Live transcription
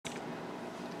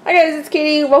Hi guys, it's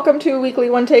Katie. Welcome to Weekly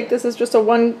One Take. This is just a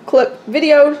one-clip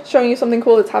video showing you something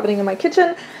cool that's happening in my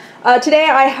kitchen. Today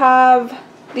I have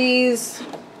these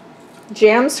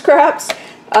jam scraps.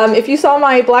 If you saw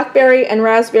my blackberry and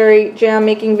raspberry jam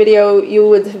making video, you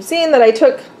would have seen that I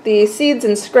took the seeds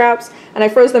and scraps and I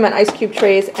froze them in ice cube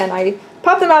trays and I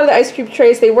popped them out of the ice cube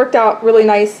trays. They worked out really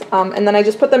nice, and then I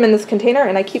just put them in this container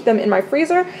and I keep them in my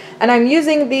freezer, and I'm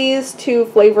using these to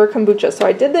flavor kombucha. So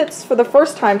I did this for the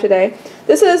first time today.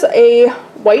 This is a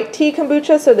white tea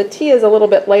kombucha, so the tea is a little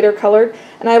bit lighter colored,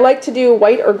 and I like to do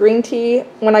white or green tea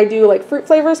when I do like fruit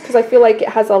flavors because I feel like it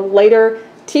has a lighter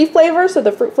tea flavor, so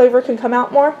the fruit flavor can come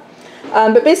out more.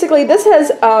 But basically this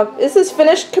is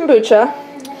finished kombucha.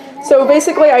 So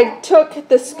basically I took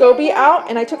the SCOBY out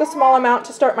and I took a small amount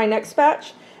to start my next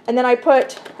batch, and then I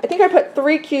think I put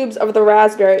 3 cubes of the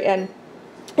raspberry in,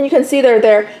 and you can see they're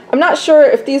there. I'm not sure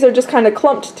if these are just kind of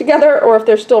clumped together or if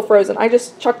they're still frozen. I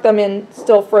just chucked them in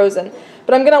still frozen.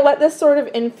 But I'm going to let this sort of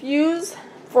infuse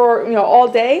for all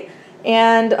day,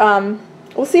 and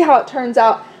we'll see how it turns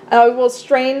out. I will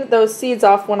strain those seeds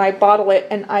off when I bottle it,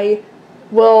 and I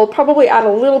will probably add a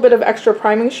little bit of extra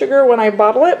priming sugar when I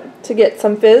bottle it to get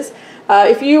some fizz.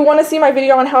 If you want to see my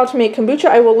video on how to make kombucha,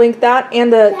 I will link that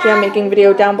and the jam making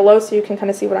video down below so you can kind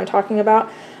of see what I'm talking about.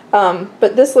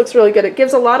 But this looks really good. It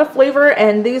gives a lot of flavor,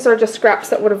 and these are just scraps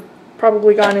that would have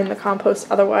probably gone in the compost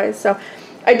otherwise. So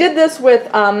I did this with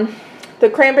the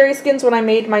cranberry skins when I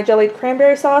made my jellied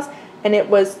cranberry sauce, and it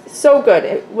was so good.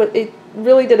 It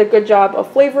really did a good job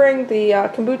of flavoring the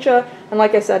kombucha, and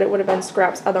like I said, it would have been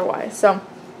scraps otherwise. So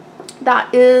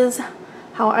that is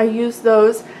how I use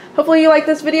those. Hopefully you liked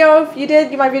this video. If you did,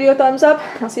 give my video a thumbs up.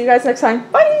 I'll see you guys next time.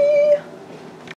 Bye!